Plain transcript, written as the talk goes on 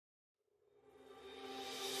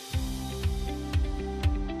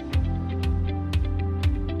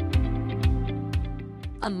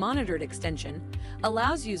A monitored extension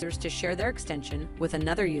allows users to share their extension with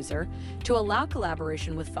another user to allow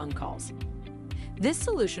collaboration with phone calls. This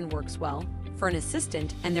solution works well for an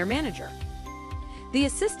assistant and their manager. The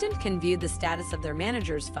assistant can view the status of their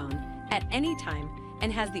manager's phone at any time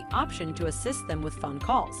and has the option to assist them with phone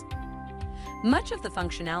calls. Much of the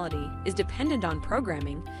functionality is dependent on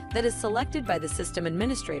programming that is selected by the system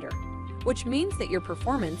administrator, which means that your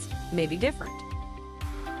performance may be different.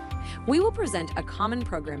 We will present a common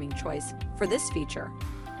programming choice for this feature.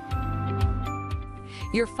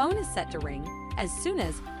 Your phone is set to ring as soon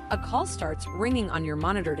as a call starts ringing on your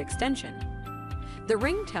monitored extension. The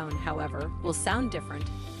ringtone, however, will sound different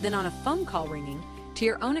than on a phone call ringing to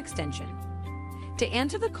your own extension. To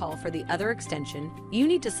answer the call for the other extension, you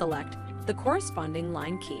need to select the corresponding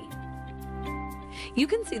line key. You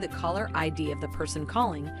can see the caller ID of the person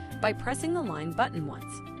calling by pressing the line button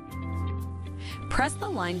once. Press the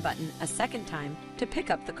line button a second time to pick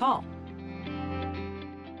up the call.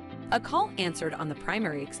 A call answered on the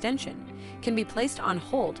primary extension can be placed on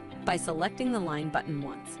hold by selecting the line button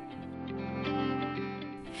once.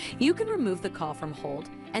 You can remove the call from hold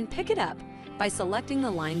and pick it up by selecting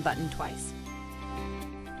the line button twice.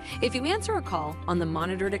 If you answer a call on the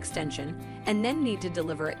monitored extension and then need to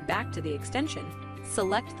deliver it back to the extension,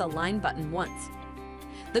 select the line button once.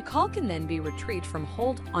 The call can then be retrieved from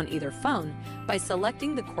hold on either phone by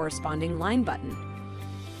selecting the corresponding line button.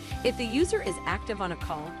 If the user is active on a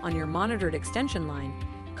call on your monitored extension line,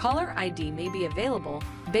 caller ID may be available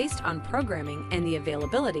based on programming and the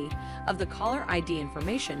availability of the caller ID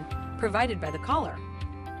information provided by the caller.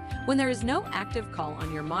 When there is no active call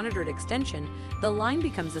on your monitored extension, the line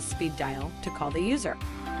becomes a speed dial to call the user.